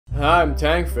I'm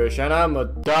Tankfish, and I'm a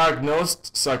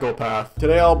diagnosed psychopath.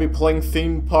 Today I'll be playing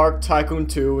Theme Park Tycoon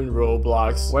 2 in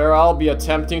Roblox, where I'll be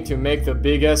attempting to make the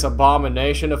biggest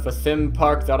abomination of a theme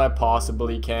park that I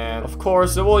possibly can. Of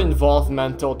course, it will involve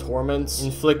mental torments,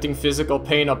 inflicting physical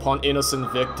pain upon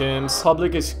innocent victims,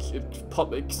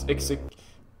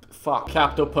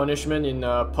 capital punishment in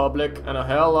public, and a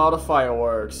hell lot of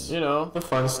fireworks. You know, the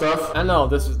fun stuff. And no,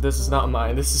 this is not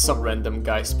mine. This is some random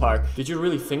guy's park. Did you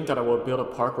really think that I will build a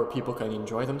park where people can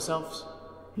enjoy themselves?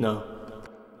 No.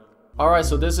 Alright,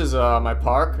 so this is my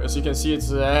park. As you can see,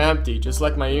 it's empty, just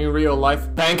like my in real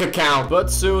life bank account. But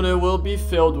soon it will be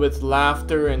filled with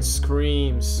laughter and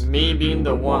screams. Me being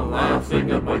the one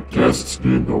laughing and my guests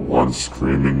being the one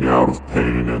screaming out of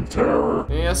pain and terror.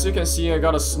 And as you can see, I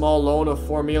got a small loan of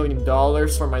 $4 million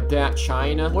from my dad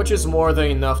China, which is more than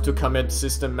enough to commit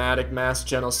systematic mass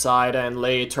genocide and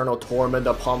lay eternal torment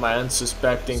upon my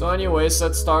unsuspecting. So anyways,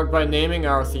 let's start by naming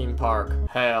our theme park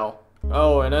Hell.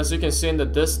 Oh, and as you can see in the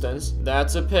distance,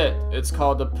 that's a pit. It's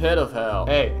called the Pit of Hell.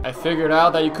 Hey, I figured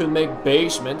out that you could make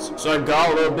basements, so I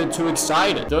got a little bit too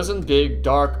excited. Doesn't big,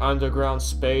 dark, underground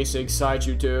space excite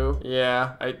you too?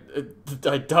 Yeah, I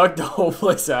dug the whole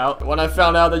place out. When I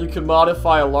found out that you could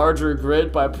modify a larger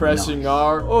grid by pressing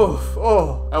R,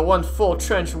 I went full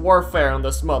trench warfare on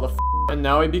this motherfucker. And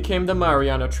now it became the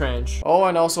Mariana Trench. Oh,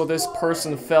 and also this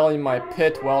person fell in my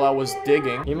pit while I was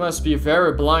digging. He must be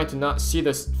very blind to not see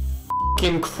this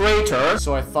crater,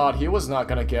 so I thought he was not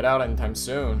gonna get out anytime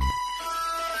soon.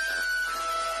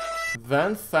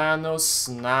 Then Thanos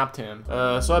snapped him.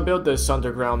 So I built this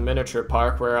underground miniature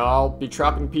park where I'll be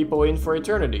trapping people in for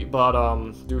eternity.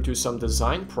 But due to some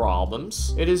design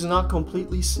problems, it is not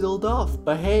completely sealed off.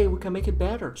 But hey, we can make it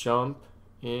better. Jump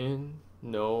in,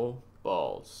 no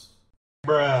balls.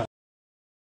 Bruh.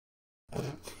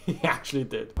 He actually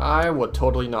did. I would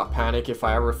totally not panic if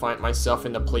I ever find myself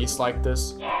in a place like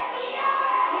this.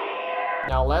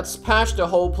 Now let's patch the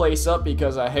whole place up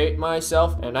because I hate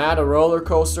myself and add a roller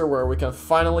coaster where we can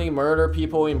finally murder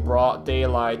people in broad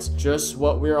daylight. Just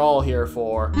what we're all here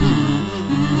for.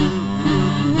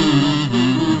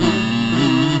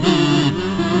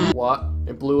 What?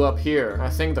 It blew up here. I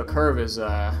think the curve is,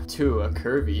 too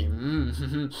curvy.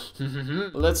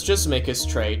 Let's just make it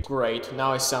straight. Great,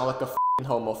 now I sound like a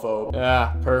homophobe.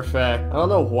 Yeah, perfect. I don't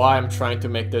know why I'm trying to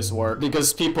make this work,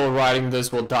 because people writing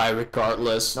this will die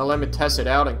regardless. Now let me test it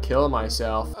out and kill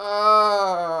myself.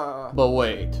 But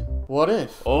wait. What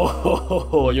if?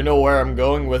 Oh, you know where I'm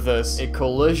going with this. A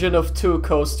collision of two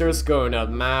coasters going at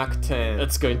Mach 10.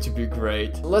 It's going to be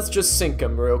great. Let's just sink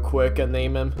him real quick and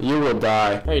name him. You will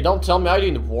die. Hey, don't tell me I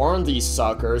didn't warn these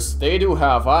suckers. They do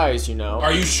have eyes, you know.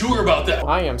 Are you sure about that?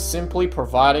 I am simply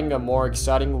providing a more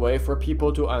exciting way for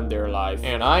people to end their life.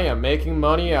 And I am making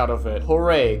money out of it.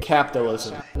 Hooray,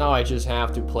 capitalism. Now I just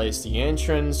have to place the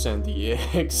entrance and the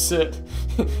exit.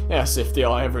 As if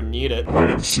they'll ever need it.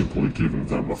 I am simply giving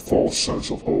them a false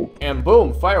sense of hope. And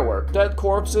boom, firework. Dead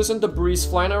corpses and debris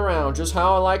flying around, just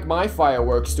how I like my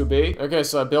fireworks to be. Okay,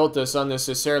 so I built this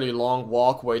unnecessarily long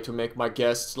walkway to make my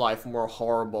guests' life more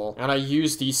horrible. And I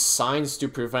used these signs to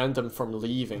prevent them from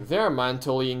leaving. They're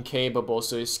mentally incapable,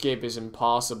 so escape is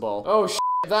impossible. Oh shit.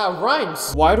 That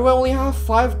rhymes. Why do I only have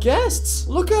 5 guests?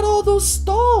 Look at all those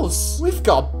stalls. We've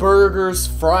got burgers,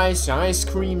 fries, ice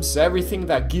creams, everything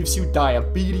that gives you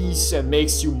diabetes and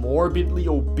makes you morbidly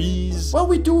obese. Well,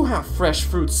 we do have fresh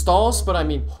fruit stalls, but I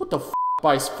mean, who the f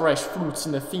buys fresh fruits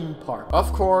in a theme park?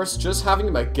 Of course, just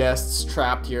having my guests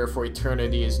trapped here for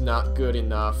eternity is not good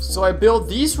enough. So I built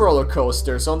these roller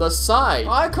coasters on the side.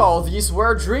 I call these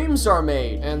where dreams are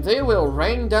made. And they will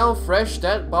rain down fresh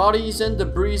dead bodies and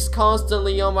debris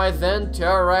constantly on my then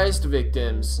terrorized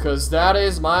victims. Cause that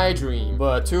is my dream.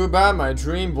 But too bad my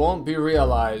dream won't be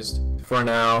realized. For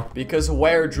now. Because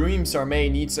where dreams are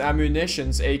made needs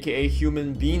ammunitions, aka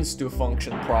human beings, to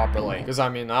function properly. Because I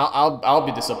mean, I'll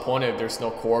be disappointed if there's no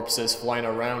corpses flying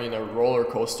around in a roller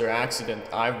coaster accident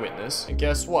I've witnessed. And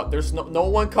guess what? There's no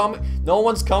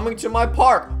one's coming to my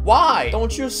park. Why?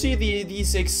 Don't you see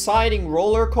these exciting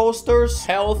roller coasters,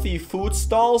 healthy food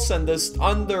stalls, and this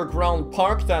underground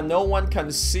park that no one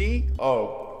can see?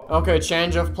 Oh. Okay,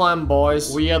 change of plan,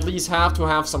 boys. We at least have to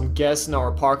have some guests in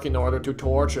our park in order to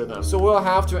torture them. So we'll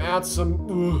have to add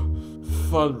some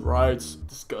fun rides.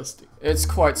 Disgusting. It's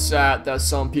quite sad that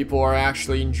some people are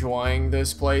actually enjoying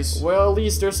this place. Well, at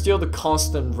least there's still the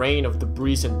constant rain of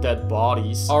debris and dead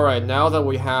bodies. Alright, now that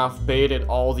we have baited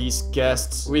all these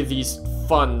guests with these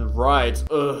fun rides,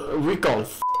 we gonna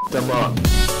f them up.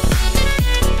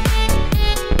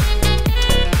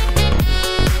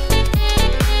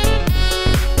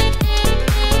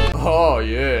 Oh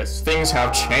yes, things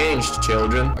have changed,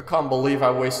 children. I can't believe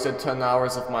I wasted 10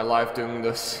 hours of my life doing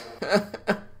this.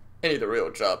 I need a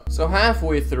real job. So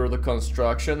halfway through the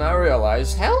construction, I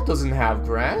realized hell doesn't have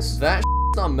grass. That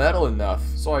shit's not metal enough.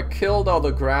 So I killed all the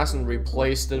grass and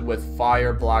replaced it with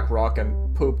fire, black rock, and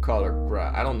poop color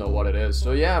grass. I don't know what it is.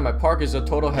 So yeah, my park is a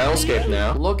total hellscape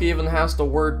now. Look, even has the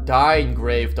word die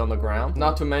engraved on the ground.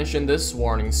 Not to mention this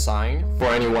warning sign for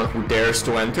anyone who dares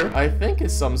to enter. I think it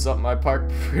sums up my park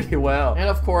pretty well. And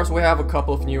of course, we have a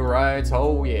couple of new rides.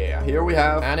 Oh yeah. Here we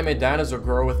have anime dinosaur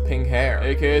girl with pink hair,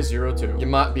 aka 02. You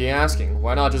might be asking,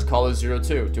 why not just call it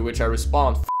 02? To which I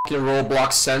respond,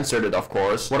 Roblox censored it, of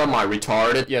course. What am I,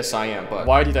 retarded? Yes, I am, but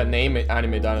why did I name it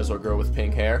anime dinosaur girl with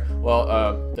pink hair?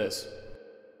 Well, this.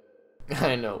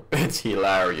 I know, it's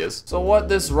hilarious. So what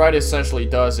this ride essentially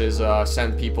does is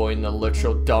send people in a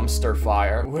literal dumpster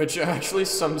fire, which actually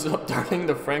sums up Darling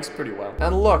the Franxx pretty well.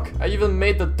 And look, I even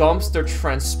made the dumpster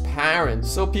transparent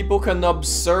so people can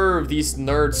observe these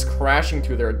nerds crashing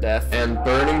to their death and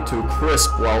burning to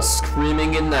crisp while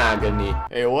screaming in agony.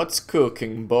 Hey, what's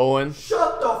cooking, Bowen?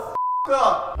 Shut the f***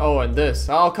 up! Oh, and this.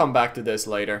 I'll come back to this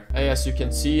later. As you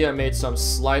can see, I made some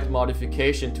slight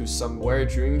modification to some where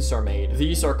dreams are made.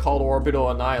 These are called orbital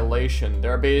annihilation.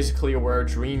 They're basically where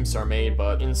dreams are made,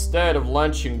 but instead of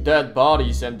launching dead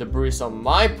bodies and debris on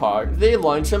my park, they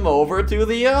launch them over to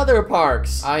the other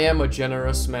parks. I am a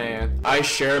generous man. I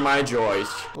share my joys.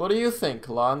 What do you think,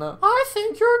 Lana? I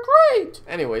think you're great.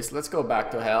 Anyways, let's go back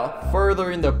to hell.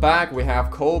 Further in the back, we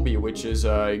have Kobe, which is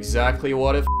exactly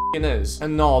what it is.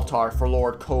 An altar for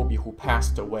Lord Kobe who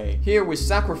passed away. Here we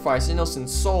sacrifice innocent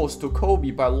souls to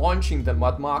Kobe by launching them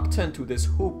at Mach 10 to this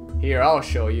hoop. Here, I'll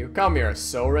show you. Come here,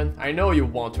 Soren. I know you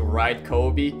want to ride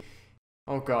Kobe.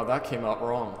 Oh god, that came out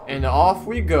wrong. And off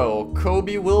we go.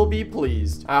 Kobe will be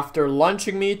pleased. After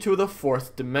launching me to the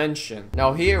 4th dimension.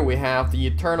 Now here we have the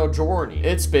Eternal Journey.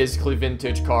 It's basically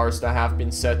vintage cars that have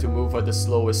been set to move at the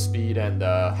slowest speed and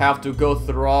have to go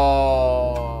through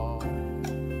all...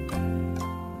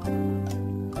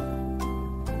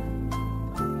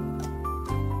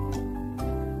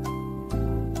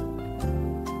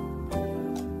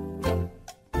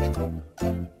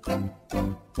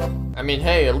 I mean,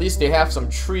 hey, at least they have some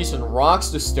trees and rocks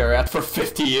to stare at for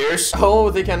 50 years.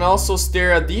 Oh, they can also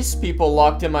stare at these people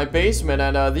locked in my basement,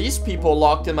 and these people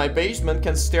locked in my basement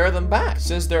can stare them back.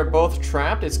 Since they're both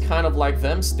trapped, it's kind of like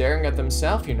them staring at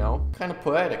themselves, you know? Kind of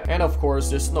poetic. And of course,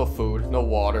 there's no food, no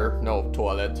water, no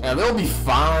toilet. And they'll be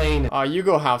fine. You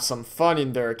go have some fun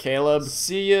in there, Caleb.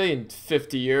 See ya in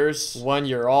 50 years when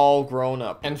you're all grown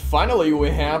up. And finally, we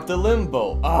have the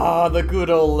limbo. Ah, the good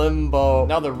old limbo.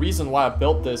 Now, the reason why I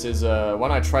built this is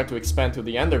when I tried to expand to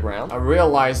the underground, I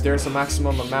realized there's a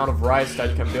maximum amount of rides that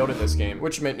you can build in this game,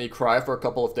 which made me cry for a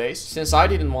couple of days, since I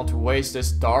didn't want to waste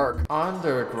this dark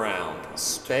underground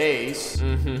space.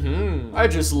 I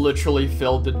just literally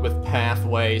filled it with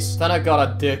pathways. Then I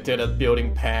got addicted at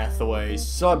building pathways,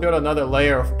 so I built another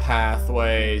layer of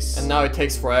pathways, and now it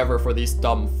takes forever for these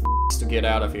dumb to get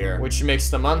out of here, which makes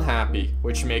them unhappy,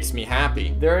 which makes me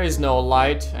happy. There is no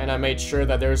light, and I made sure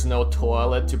that there's no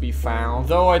toilet to be found,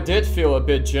 though I did feel a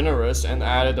bit generous and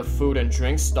added a food and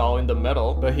drink stall in the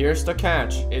middle. But here's the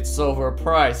catch, it's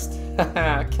overpriced.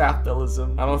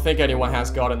 Capitalism. I don't think anyone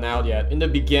has gotten out yet. In the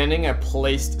beginning, I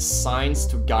placed signs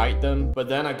to guide them, but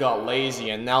then I got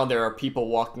lazy and now there are people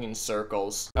walking in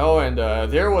circles. Oh, and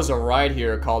there was a ride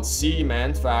here called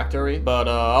Cement Factory, but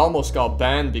I almost got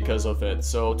banned because of it,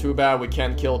 so too bad we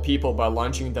can't kill people by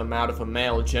launching them out of a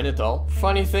male genital.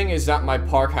 Funny thing is that my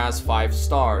park has 5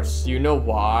 stars. Do you know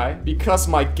why? Because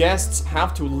my guests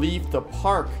have to leave the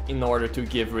park in order to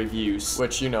give reviews,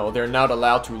 which, you know, they're not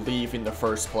allowed to leave in the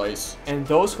first place. And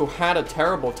those who had a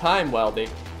terrible time, well, they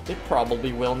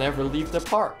probably will never leave the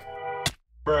park.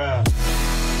 Bruh.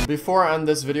 Before I end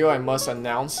this video, I must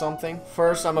announce something.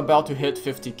 First, I'm about to hit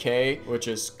 50k, which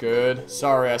is good.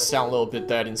 Sorry, I sound a little bit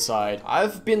dead inside.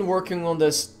 I've been working on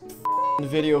this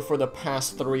video for the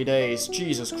past 3 days.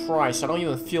 Jesus Christ, I don't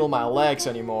even feel my legs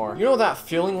anymore. You know that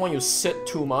feeling when you sit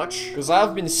too much? Because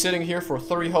I've been sitting here for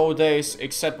 3 whole days,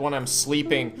 except when I'm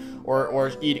sleeping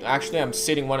or eating. Actually, I'm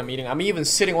sitting when I'm eating. I'm even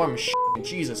sitting when I'm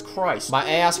Jesus Christ. My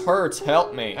ass hurts,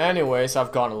 help me. Anyways,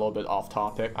 I've gone a little bit off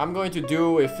topic. I'm going to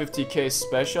do a 50k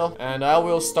special, and I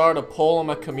will start a poll on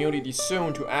my community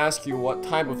soon to ask you what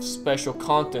type of special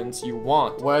content you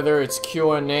want. Whether it's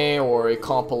Q&A or a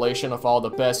compilation of all the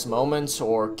best moments,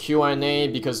 or Q&A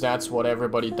because that's what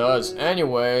everybody does.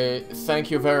 Anyway, thank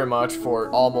you very much for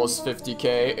almost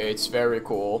 50k. It's very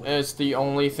cool. It's the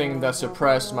only thing that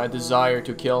suppressed my desire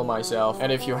to kill myself.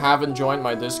 And if you haven't joined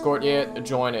my Discord yet,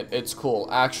 join it. It's cool.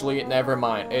 Actually, never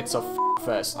mind. It's a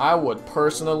fest. I would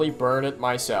personally burn it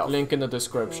myself. Link in the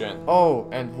description. Oh,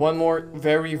 and one more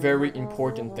very, very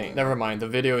important thing. Never mind, the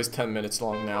video is 10 minutes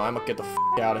long now. I'm gonna get the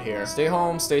out of here. Stay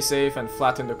home, stay safe, and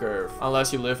flatten the curve.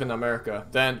 Unless you live in America.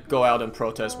 Then go out and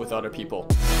protest with other people.